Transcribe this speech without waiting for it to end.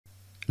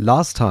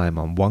Last time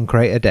on One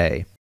Crate a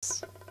Day.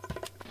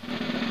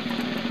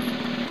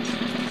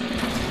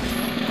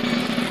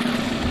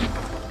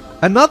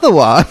 Another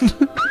one!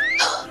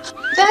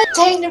 Third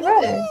day in a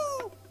row.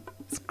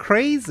 It's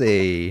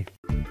crazy.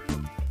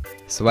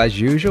 So as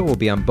usual, we'll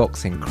be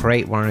unboxing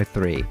Crate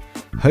 103.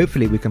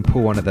 Hopefully we can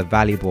pull one of the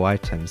valuable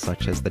items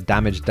such as the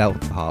damaged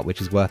dealt part,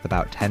 which is worth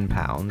about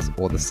 £10,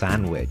 or the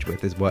sandwich,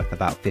 which is worth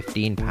about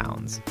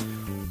 £15.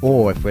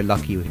 Or if we're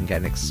lucky, we can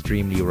get an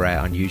extremely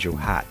rare unusual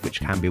hat,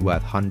 which can be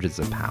worth hundreds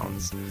of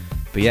pounds.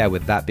 But yeah,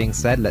 with that being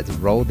said, let's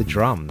roll the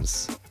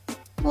drums.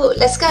 Well,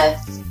 let's go.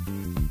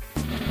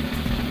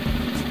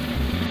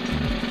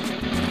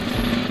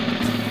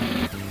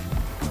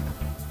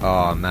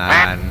 Oh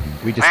man,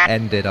 we just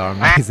ended our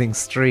amazing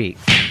streak.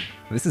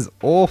 This is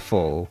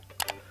awful.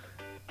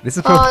 This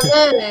is probably,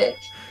 no.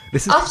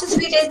 This is, After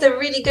 3 days of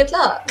really good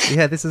luck.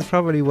 yeah, this is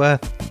probably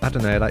worth, I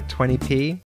don't know, like 20p?